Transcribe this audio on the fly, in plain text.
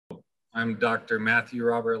I'm Dr. Matthew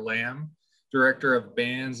Robert Lamm, Director of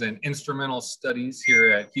Bands and Instrumental Studies here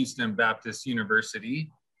at Houston Baptist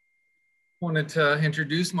University. Wanted to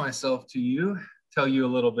introduce myself to you, tell you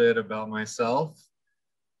a little bit about myself.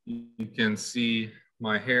 You can see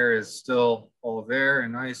my hair is still all there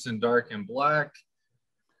and nice and dark and black.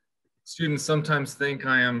 Students sometimes think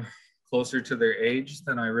I am closer to their age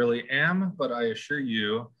than I really am, but I assure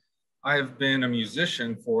you, I have been a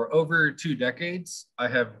musician for over 2 decades. I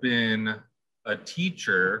have been a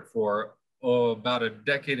teacher for about a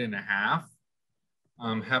decade and a half.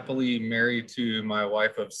 I'm happily married to my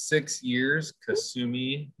wife of 6 years,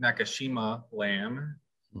 Kasumi Nakashima Lamm.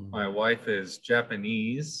 My wife is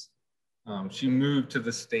Japanese. She moved to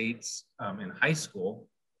the States in high school.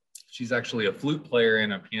 She's actually a flute player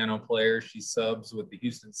and a piano player. She subs with the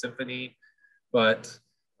Houston Symphony, but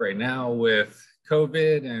right now with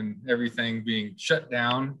COVID and everything being shut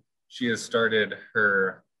down, she has started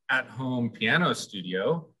her at-home piano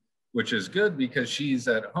studio, which is good because she's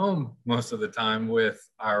at home most of the time with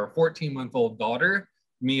our 14-month-old daughter,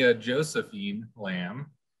 Mia Josephine Lamm.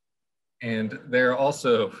 And they're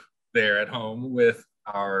also there at home with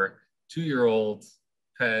our 2-year-old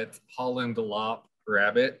pet Holland Lop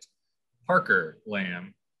rabbit, Parker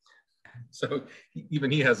Lamm. So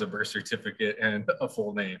even he has a birth certificate and a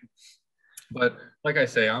full name. But like I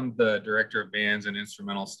say, I'm the Director of Bands and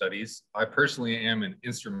Instrumental Studies. I personally am an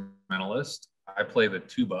instrumentalist. I play the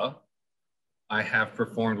tuba. I have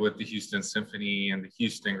performed with the Houston Symphony and the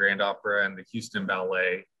Houston Grand Opera and the Houston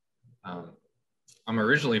Ballet. I'm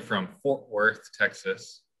originally from Fort Worth,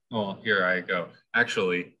 Texas. Oh, here I go.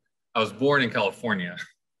 Actually, I was born in California,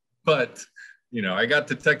 but I got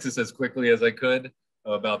to Texas as quickly as I could,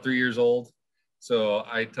 about 3 years old. So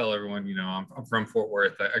I tell everyone, I'm from Fort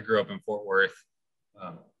Worth. I grew up in Fort Worth.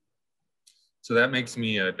 So that makes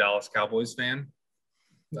me a Dallas Cowboys fan.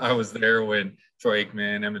 I was there when Troy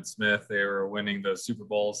Aikman, Emmitt Smith, they were winning the Super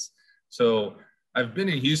Bowls. So I've been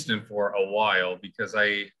in Houston for a while because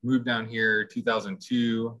I moved down here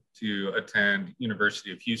 2002 to attend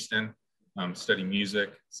University of Houston, study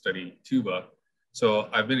music, study tuba. So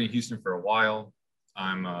I've been in Houston for a while.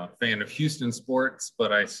 I'm a fan of Houston sports,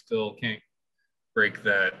 but I still can't break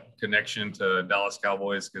that connection to Dallas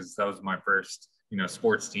Cowboys because that was my first,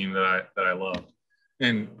 sports team that I loved.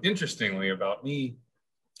 And interestingly about me,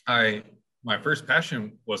 my first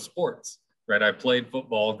passion was sports, right? I played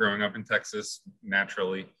football growing up in Texas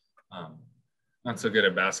naturally. Not so good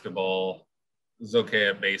at basketball. Was okay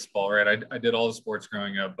at baseball, right? I did all the sports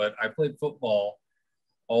growing up, but I played football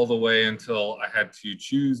all the way until I had to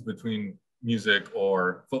choose between music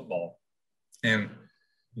or football. And,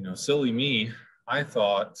 silly me, I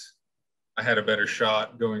thought I had a better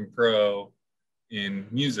shot going pro in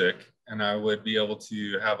music and I would be able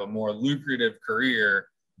to have a more lucrative career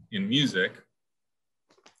in music.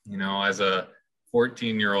 As a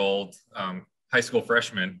 14-year-old high school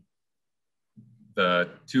freshman, the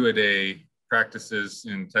 2-a-day practices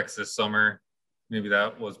in Texas summer, maybe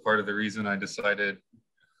that was part of the reason I decided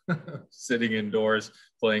sitting indoors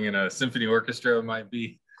playing in a symphony orchestra might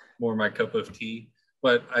be more my cup of tea.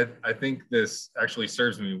 But I think this actually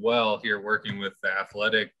serves me well here working with the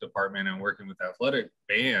athletic department and working with athletic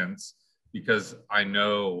bands because I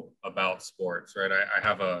know about sports, right? I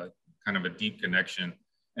have a kind of a deep connection.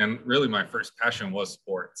 And really my first passion was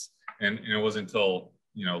sports. And it wasn't until,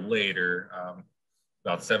 later,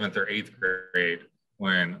 about 7th or 8th grade,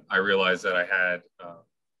 when I realized that I had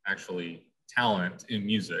actually talent in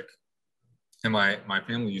music. And my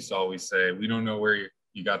family used to always say, we don't know where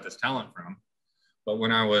you got this talent from. But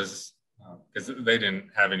when I was, because they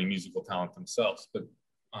didn't have any musical talent themselves, but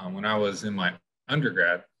when I was in my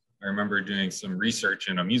undergrad, I remember doing some research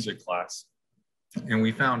in a music class. And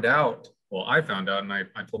I found out, and I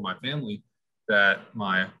told my family that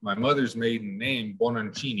my mother's maiden name,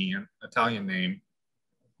 Bononcini, an Italian name,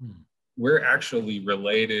 we're actually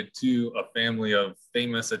related to a family of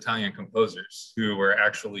famous Italian composers who were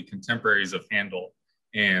actually contemporaries of Handel.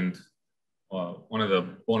 And one of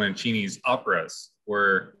the Bononcini's operas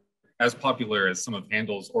were as popular as some of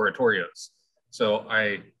Handel's oratorios. So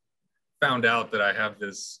I found out that I have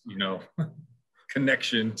this,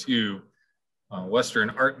 connection to Western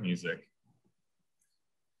art music.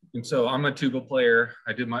 And so I'm a tuba player.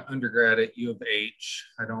 I did my undergrad at U of H.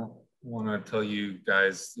 I don't want to tell you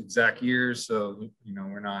guys exact years, so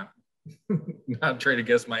we're not trying to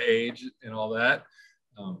guess my age and all that.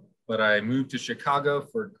 But I moved to Chicago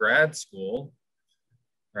for grad school.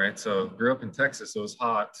 Right, so grew up in Texas, so it was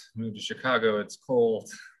hot. Moved to Chicago, it's cold.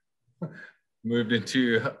 Moved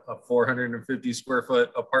into a 450 square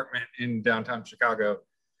foot apartment in downtown Chicago.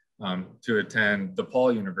 to attend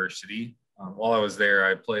DePaul University. While I was there,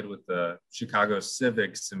 I played with the Chicago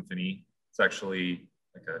Civic Symphony. It's actually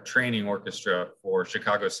like a training orchestra for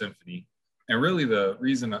Chicago Symphony. And really the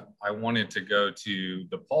reason I wanted to go to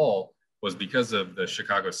DePaul was because of the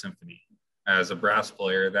Chicago Symphony. As a brass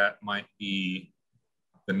player, that might be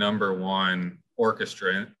the #1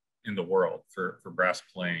 orchestra in the world for brass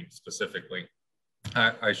playing specifically.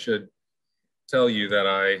 I should tell you that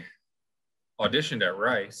I auditioned at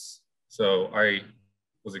Rice. So I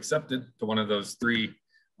was accepted to one of those 3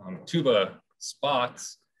 tuba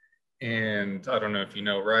spots. And I don't know if you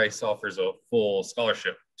know, Rice offers a full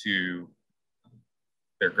scholarship to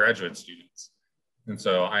their graduate students. And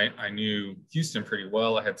so I knew Houston pretty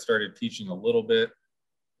well. I had started teaching a little bit.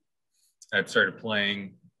 I had started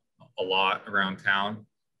playing a lot around town,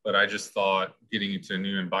 but I just thought getting into a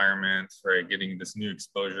new environment, right, getting this new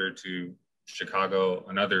exposure to Chicago,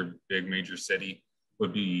 another big major city,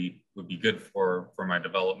 would be good for my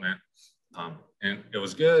development. And it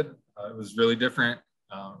was good. It was really different,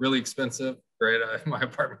 really expensive, right? My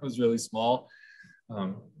apartment was really small.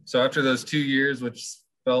 So after those 2 years, which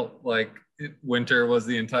felt like winter was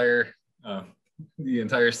the entire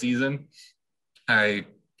season, I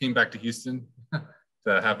came back to Houston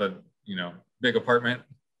to have a big apartment,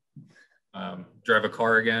 drive a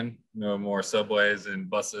car again, no more subways and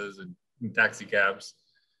buses and taxi cabs.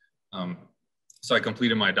 So I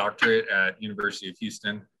completed my doctorate at University of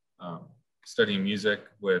Houston, studying music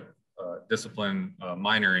with discipline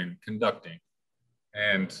minor in conducting.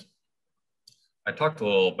 And I talked a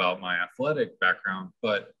little about my athletic background,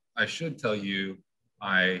 but I should tell you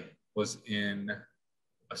I was in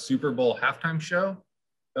a Super Bowl halftime show.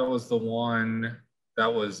 That was the one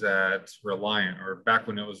that was at Reliant, or back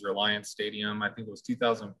when it was Reliant Stadium. I think it was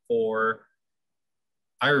 2004.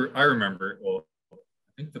 I remember, well, I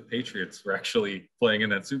think the Patriots were actually playing in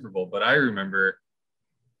that Super Bowl, but I remember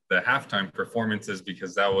the halftime performances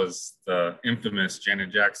because that was the infamous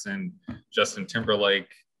Janet Jackson, Justin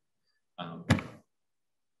Timberlake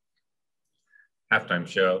halftime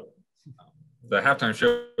show. The halftime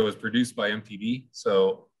show was produced by MTV.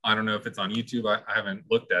 So I don't know if it's on YouTube. I haven't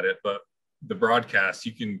looked at it, but the broadcast,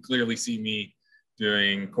 you can clearly see me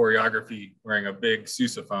doing choreography, wearing a big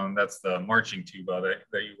sousaphone. That's the marching tuba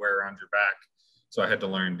that you wear around your back. So I had to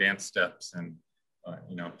learn dance steps and,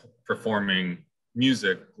 performing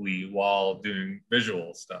musically while doing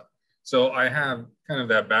visual stuff. So I have kind of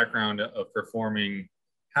that background of performing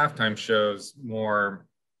halftime shows, more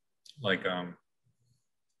like a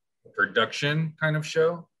production kind of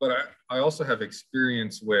show, but I also have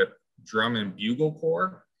experience with drum and bugle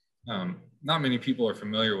corps. Not many people are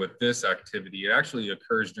familiar with this activity. It actually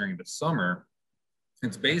occurs during the summer.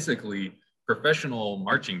 It's basically professional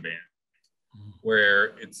marching band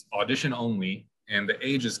where it's audition only and the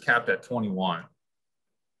age is capped at 21.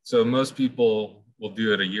 So most people will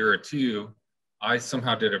do it a year or two. I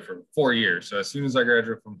somehow did it for 4 years. So as soon as I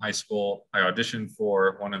graduated from high school, I auditioned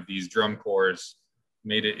for one of these drum corps,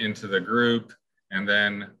 made it into the group, and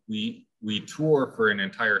then we tour for an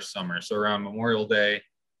entire summer. So around Memorial Day,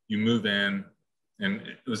 you move in, and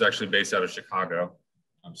it was actually based out of Chicago.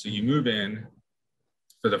 So you move in.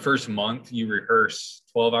 For the first month, you rehearse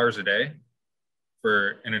 12 hours a day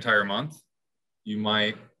for an entire month. You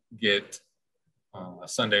might get a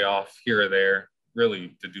Sunday off here or there,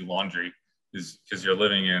 really to do laundry, because you're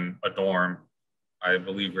living in a dorm. I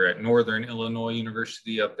believe we're at Northern Illinois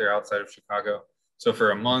University up there outside of Chicago. So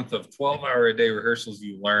for a month of 12-hour-a-day rehearsals,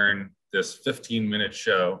 you learn this 15-minute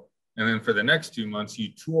show. And then for the next 2 months, you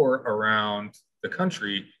tour around the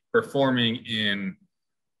country performing in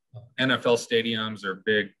NFL stadiums or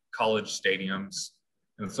big college stadiums.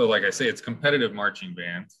 And so, like I say, it's competitive marching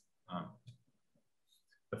band.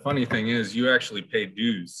 The funny thing is you actually pay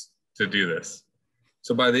dues to do this.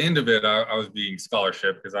 So by the end of it, I was being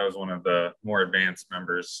scholarship because I was one of the more advanced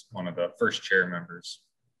members, one of the first chair members.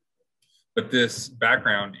 But this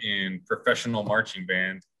background in professional marching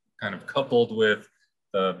band kind of coupled with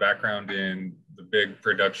the background in the big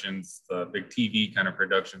productions, the big TV kind of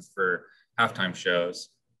productions for halftime shows,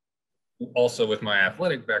 also with my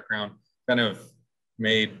athletic background, kind of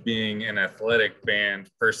made being an athletic band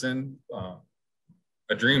person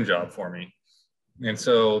a dream job for me. And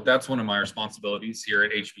so that's one of my responsibilities here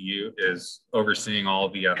at HBU, is overseeing all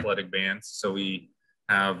the athletic bands. So we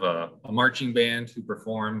have a marching band who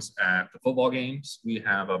performs at the football games. We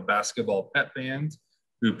have a basketball pep band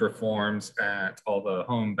who performs at all the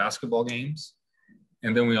home basketball games.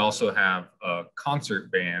 And then we also have a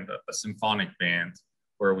concert band, a symphonic band,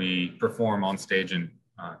 where we perform on stage in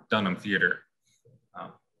Dunham Theater.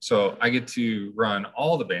 So I get to run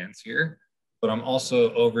all the bands here. but I'm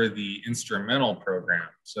also over the instrumental program.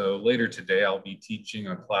 So later today, I'll be teaching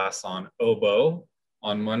a class on oboe.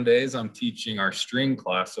 On Mondays, I'm teaching our string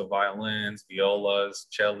class, so violins, violas,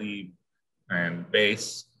 cello, and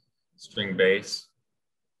bass, string bass.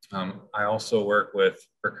 I also work with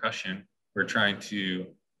percussion. We're trying to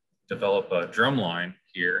develop a drum line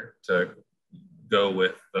here to go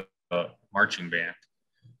with the marching band.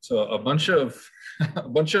 So a bunch of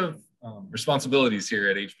responsibilities here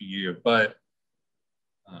at HBU, but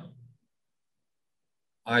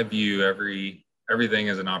I view everything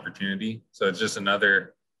as an opportunity. So it's just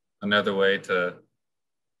another way to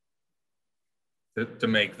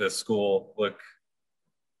make the school look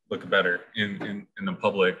better in the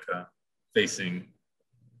public facing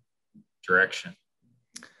direction.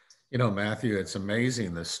 You know, Matthew, it's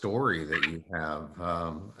amazing the story that you have.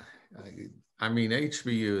 I mean,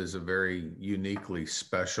 HBU is a very uniquely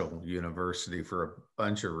special university for a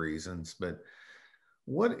bunch of reasons, but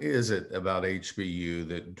what is it about HBU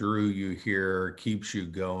that drew you here, keeps you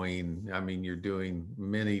going? I mean, you're doing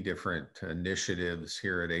many different initiatives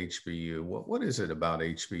here at HBU. What is it about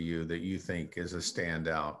HBU that you think is a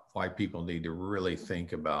standout? Why people need to really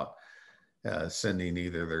think about sending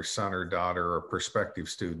either their son or daughter or prospective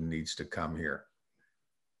student needs to come here?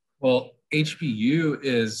 Well, HBU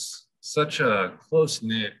is such a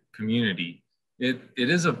close-knit community. It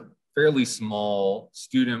is a fairly small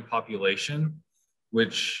student population,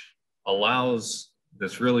 which allows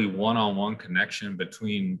this really one-on-one connection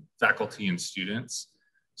between faculty and students.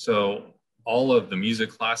 So all of the music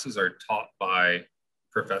classes are taught by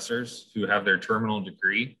professors who have their terminal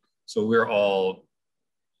degree. So we're all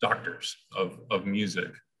doctors of music,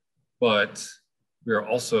 but we're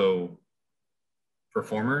also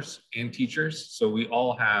performers and teachers. So we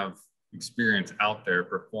all have experience out there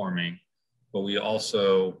performing, but we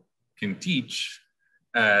also can teach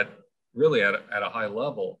at a high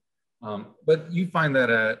level. But you find that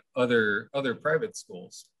at other private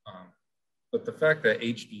schools. But the fact that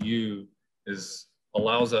HBU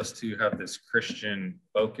allows us to have this Christian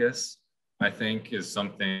focus, I think, is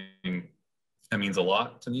something that means a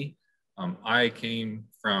lot to me. I came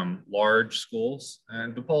from large schools,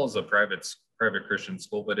 and DePaul is a private Christian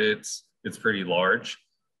school, but it's pretty large.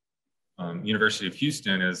 University of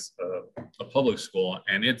Houston is a public school,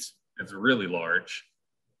 and it's really large.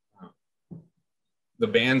 The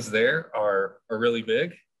bands there are really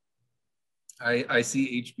big. I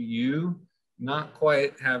see HBU not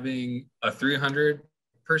quite having a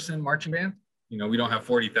 300-person marching band. You know, we don't have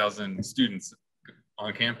 40,000 students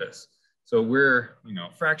on campus. So we're,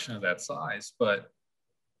 a fraction of that size, but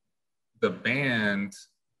the band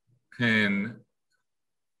can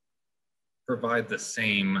provide the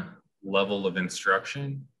same level of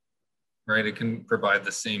instruction, right? It can provide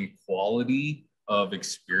the same quality of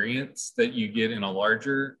experience that you get in a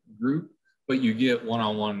larger group, but you get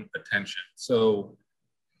one-on-one attention. So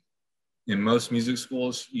in most music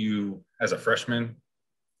schools, as a freshman,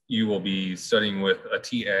 you will be studying with a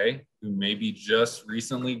TA who maybe just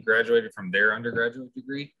recently graduated from their undergraduate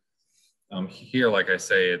degree. Here, like I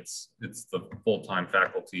say, it's the full-time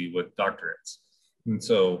faculty with doctorates. And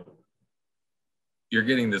so you're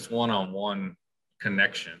getting this one-on-one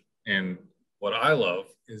connection. And what I love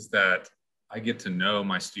is that I get to know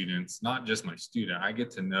my students, not just my student, I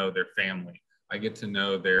get to know their family. I get to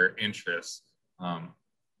know their interests,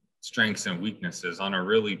 strengths and weaknesses on a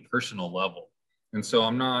really personal level. And so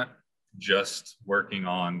I'm not just working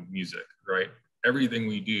on music, right? Everything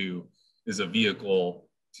we do is a vehicle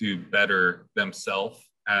to better themselves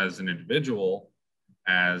as an individual,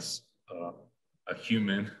 as a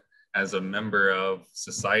human, as a member of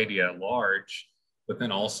society at large, but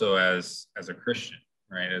then also as a Christian,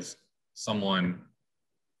 right? As someone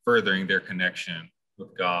furthering their connection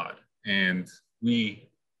with God. And we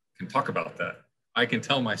can talk about that. I can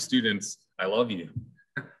tell my students, I love you.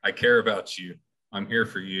 I care about you. I'm here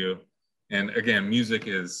for you. And again, music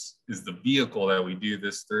is the vehicle that we do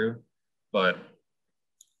this through, but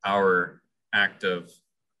our act of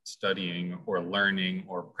studying or learning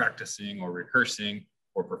or practicing or rehearsing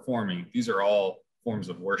or performing, these are all forms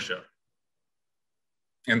of worship.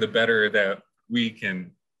 And the better that we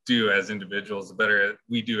can do as individuals, the better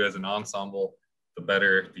we do as an ensemble, the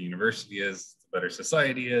better the university is, the better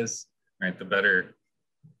society is, right? The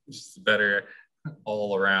better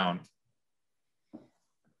all around.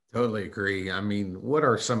 Totally agree. I mean, what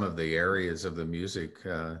are some of the areas of the music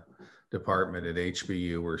department at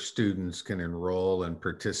HBU where students can enroll and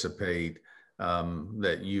participate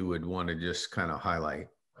that you would want to just kind of highlight?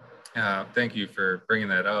 Thank you for bringing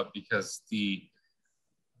that up, because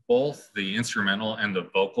both the instrumental and the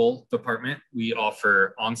vocal department, we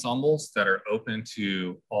offer ensembles that are open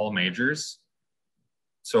to all majors.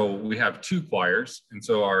 So we have two choirs. And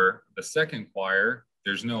so the second choir,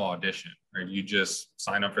 there's no audition, right? You just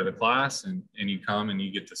sign up for the class and you come and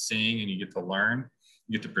you get to sing and you get to learn,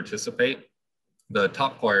 you get to participate. The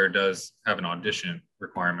top choir does have an audition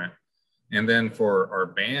requirement. And then for our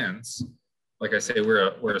bands, like I say,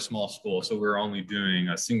 we're a small school, so we're only doing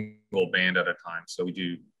a single band at a time. So we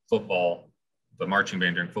do football, the marching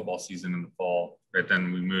band during football season in the fall, right?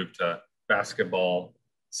 Then we move to basketball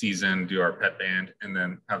season, do our pep band, and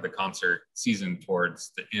then have the concert season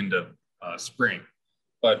towards the end of spring.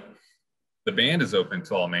 But the band is open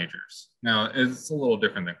to all majors. Now, it's a little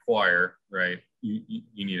different than choir, right? You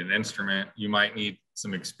need an instrument. You might need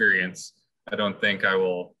some experience. I don't think I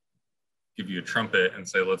will give you a trumpet and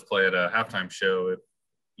say, let's play at a halftime show if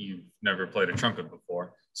you've never played a trumpet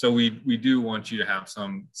before. So we do want you to have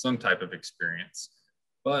some type of experience.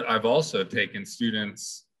 But I've also taken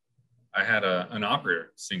students. I had an opera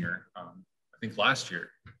singer, I think last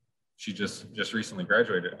year. She just recently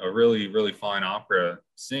graduated, a really, really fine opera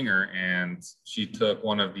singer. And she took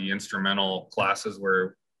one of the instrumental classes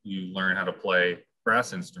where you learn how to play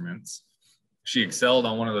brass instruments. She excelled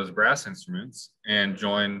on one of those brass instruments and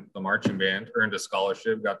joined the marching band, earned a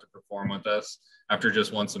scholarship, got to perform with us after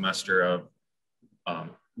just one semester of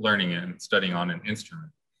learning and studying on an instrument.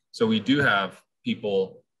 So we do have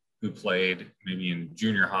people who played maybe in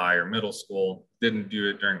junior high or middle school, didn't do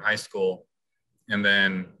it during high school, and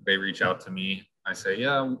then they reach out to me. I say,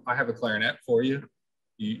 yeah, I have a clarinet for you.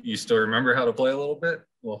 You still remember how to play a little bit?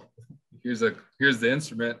 Well, here's the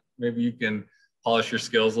instrument. Maybe you can polish your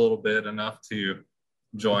skills a little bit enough to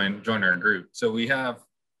join our group. So we have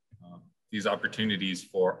these opportunities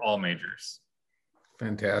for all majors.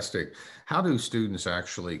 Fantastic. How do students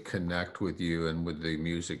actually connect with you and with the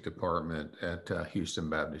music department at Houston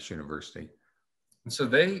Baptist University? So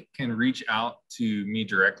they can reach out to me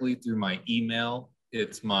directly through my email.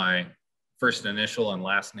 It's my first initial and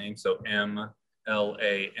last name, so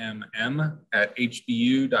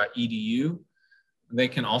MLAMM@hbu.edu. They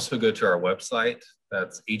can also go to our website.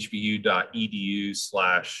 That's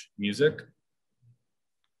hbu.edu/music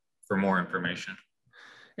for more information.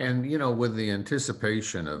 And, with the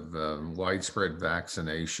anticipation of widespread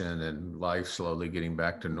vaccination and life slowly getting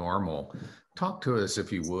back to normal, talk to us,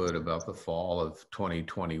 if you would, about the fall of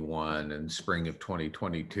 2021 and spring of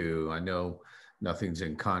 2022. I know nothing's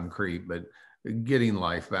in concrete, but getting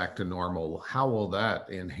life back to normal, how will that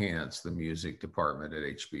enhance the music department at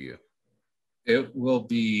HBU? It will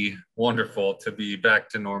be wonderful to be back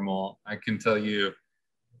to normal. I can tell you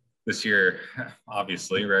this year,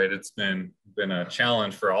 obviously, right? It's been a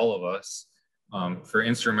challenge for all of us. For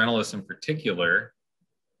instrumentalists in particular,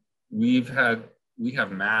 we have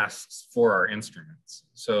masks for our instruments.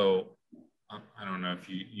 So I don't know if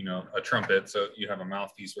you know a trumpet. So you have a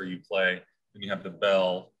mouthpiece where you play, and you have the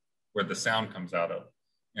bell where the sound comes out of.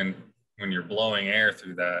 And when you're blowing air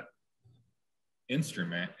through that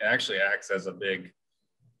instrument, it actually acts as a big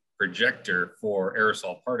projector for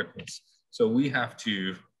aerosol particles. So we have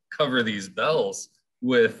to cover these bells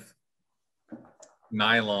with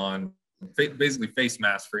nylon, basically face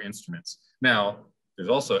masks for instruments. Now, there's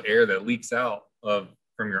also air that leaks out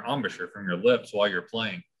from your embouchure, from your lips while you're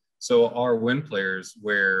playing. So our wind players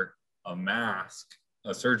wear a mask,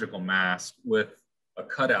 a surgical mask with a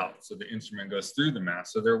cutout so the instrument goes through the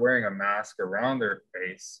mask. So they're wearing a mask around their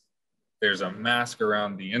face. There's a mask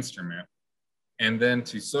around the instrument. And then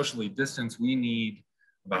to socially distance, we need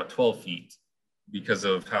about 12 feet because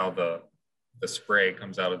of how the spray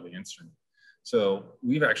comes out of the instrument. So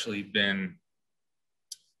we've actually been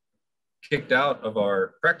kicked out of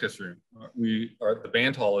our practice room. The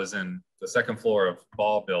band hall is in the second floor of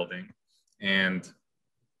Ball building, and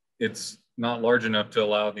it's not large enough to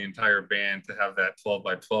allow the entire band to have that 12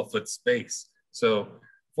 by 12 foot space. So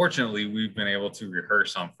fortunately, we've been able to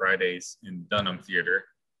rehearse on Fridays in Dunham Theater.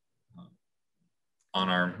 On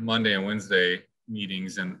our Monday and Wednesday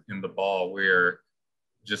meetings in the Ball, we're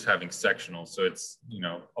just having sectional. So it's,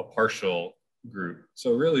 a partial group.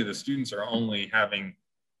 So really the students are only having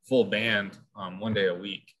full band one day a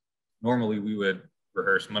week. Normally we would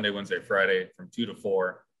rehearse Monday, Wednesday, Friday from 2 to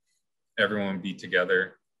 4. Everyone would be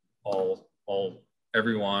together,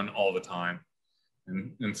 everyone all the time.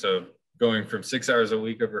 And so going from 6 hours a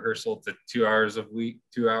week of rehearsal to 2 hours of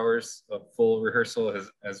full rehearsal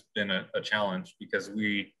has been a challenge because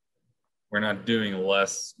we're not doing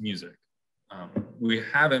less music. We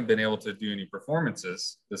haven't been able to do any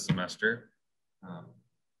performances this semester.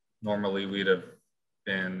 Normally we'd have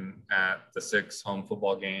been at the 6 home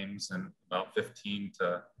football games and about 15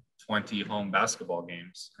 to 20 home basketball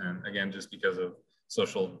games. And again, just because of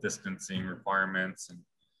social distancing requirements and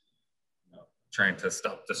trying to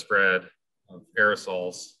stop the spread of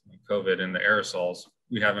aerosols, COVID in the aerosols,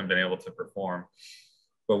 we haven't been able to perform.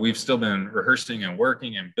 But we've still been rehearsing and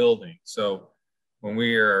working and building. So when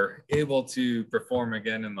we are able to perform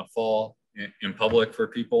again in the fall in public for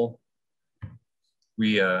people,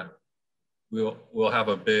 we'll have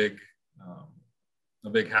a big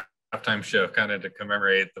halftime show, kind of to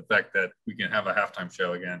commemorate the fact that we can have a halftime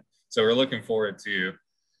show again. So we're looking forward to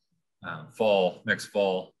next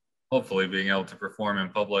fall, hopefully being able to perform in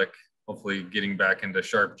public, hopefully getting back into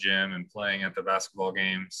Sharp Gym and playing at the basketball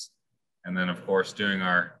games. And then of course, doing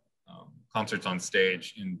our concerts on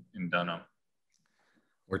stage in Dunham.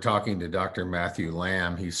 We're talking to Dr. Matthew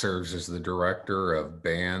Lamm. He serves as the Director of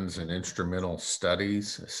Bands and Instrumental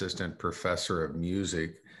Studies, Assistant Professor of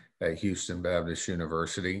Music at Houston Baptist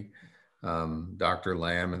University. Dr.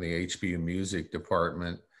 Lamm and the HBU Music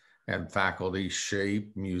Department and faculty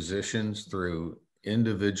shape musicians through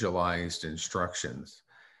individualized instructions.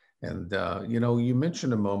 And, you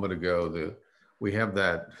mentioned a moment ago we have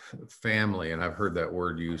that family, and I've heard that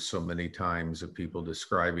word used so many times of people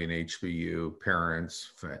describing HBU,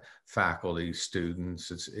 parents, faculty, students.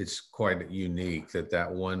 It's quite unique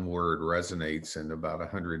that one word resonates in about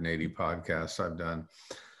 180 podcasts I've done.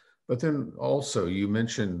 But then also you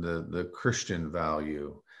mentioned the Christian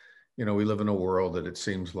value. We live in a world that it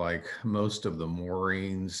seems like most of the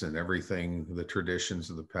moorings and everything, the traditions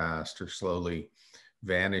of the past are slowly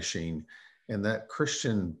vanishing. And that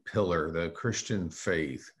Christian pillar, the Christian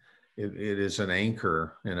faith, it is an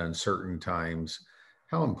anchor in uncertain times.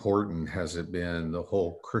 How important has it been, the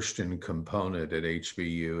whole Christian component at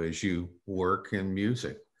HBU as you work in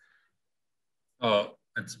music?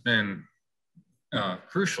 It's been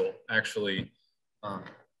crucial, actually.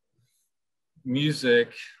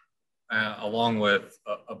 Music, along with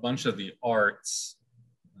a bunch of the arts,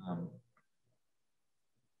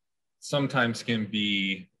 sometimes can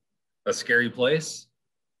be a scary place.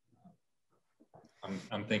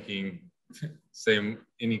 I'm thinking, say,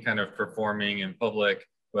 any kind of performing in public,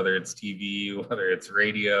 whether it's TV, whether it's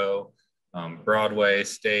radio, Broadway,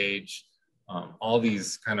 stage, all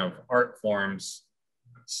these kind of art forms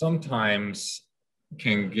sometimes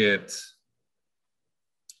can get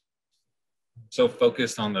so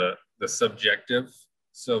focused on the subjective,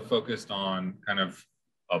 so focused on kind of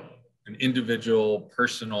an individual,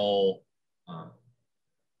 personal,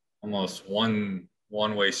 almost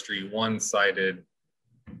one-way street, one-sided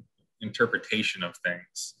interpretation of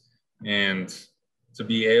things. And to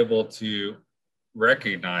be able to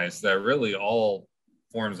recognize that really all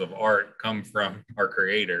forms of art come from our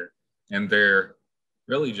Creator, and they're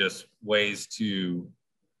really just ways to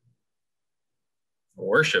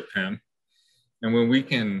worship Him. And when we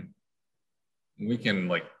can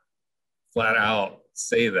like flat out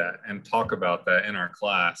say that and talk about that in our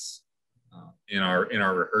class, in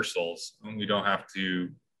our rehearsals, and we don't have to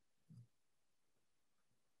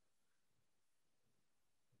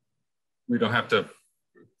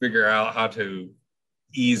figure out how to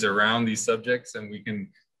ease around these subjects, and we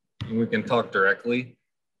can talk directly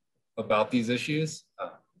about these issues.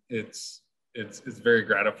 It's very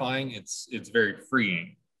gratifying. It's very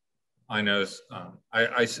freeing. I know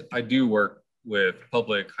I do work with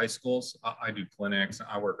public high schools. I do clinics.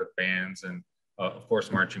 I work with bands and of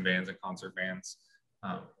course marching bands and concert bands.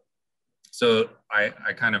 So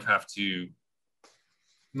I kind of have to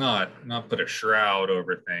not put a shroud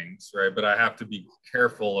over things, right? But I have to be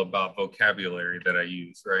careful about vocabulary that I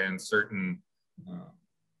use, right? And certain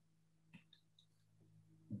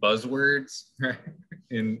buzzwords, right?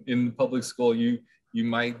 In public school, you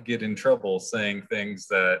might get in trouble saying things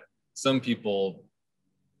that some people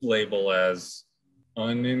label as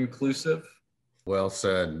uninclusive. Well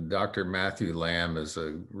said. Dr. Matthew Lamm is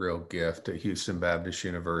a real gift at Houston Baptist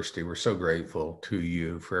University. We're so grateful to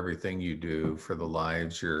you for everything you do, for the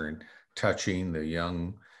lives you're touching, the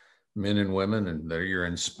young men and women, and that you're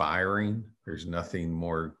inspiring. There's nothing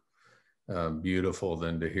more beautiful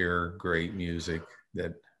than to hear great music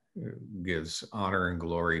that gives honor and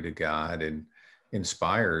glory to God and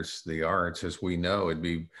inspires the arts. As we know, it'd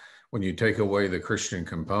be, when you take away the Christian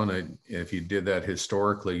component, if you did that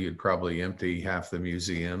historically, you'd probably empty half the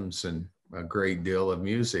museums and a great deal of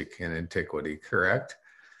music in antiquity, correct?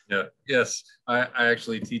 Yeah. Yes. I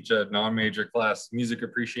actually teach a non-major class, music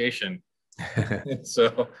appreciation.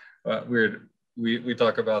 So we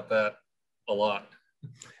talk about that a lot.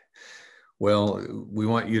 Well, we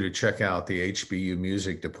want you to check out the HBU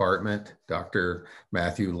Music Department. Dr.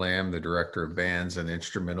 Matthew Lamm, the Director of Bands and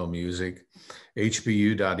Instrumental Music.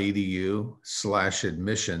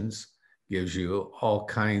 hbu.edu/admissions gives you all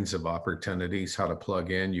kinds of opportunities how to plug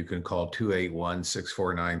in. You can call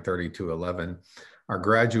 281-649-3211. Our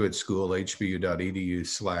graduate school,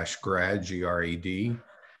 hbu.edu/grad, GRED,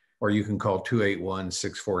 or you can call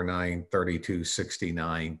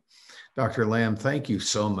 281-649-3269. Dr. Lamm, thank you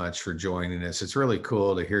so much for joining us. It's really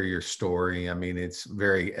cool to hear your story. I mean, it's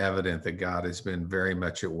very evident that God has been very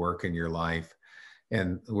much at work in your life.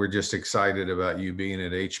 And we're just excited about you being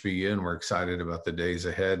at HBU, and we're excited about the days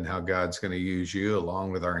ahead and how God's going to use you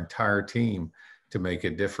along with our entire team to make a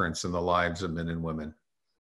difference in the lives of men and women.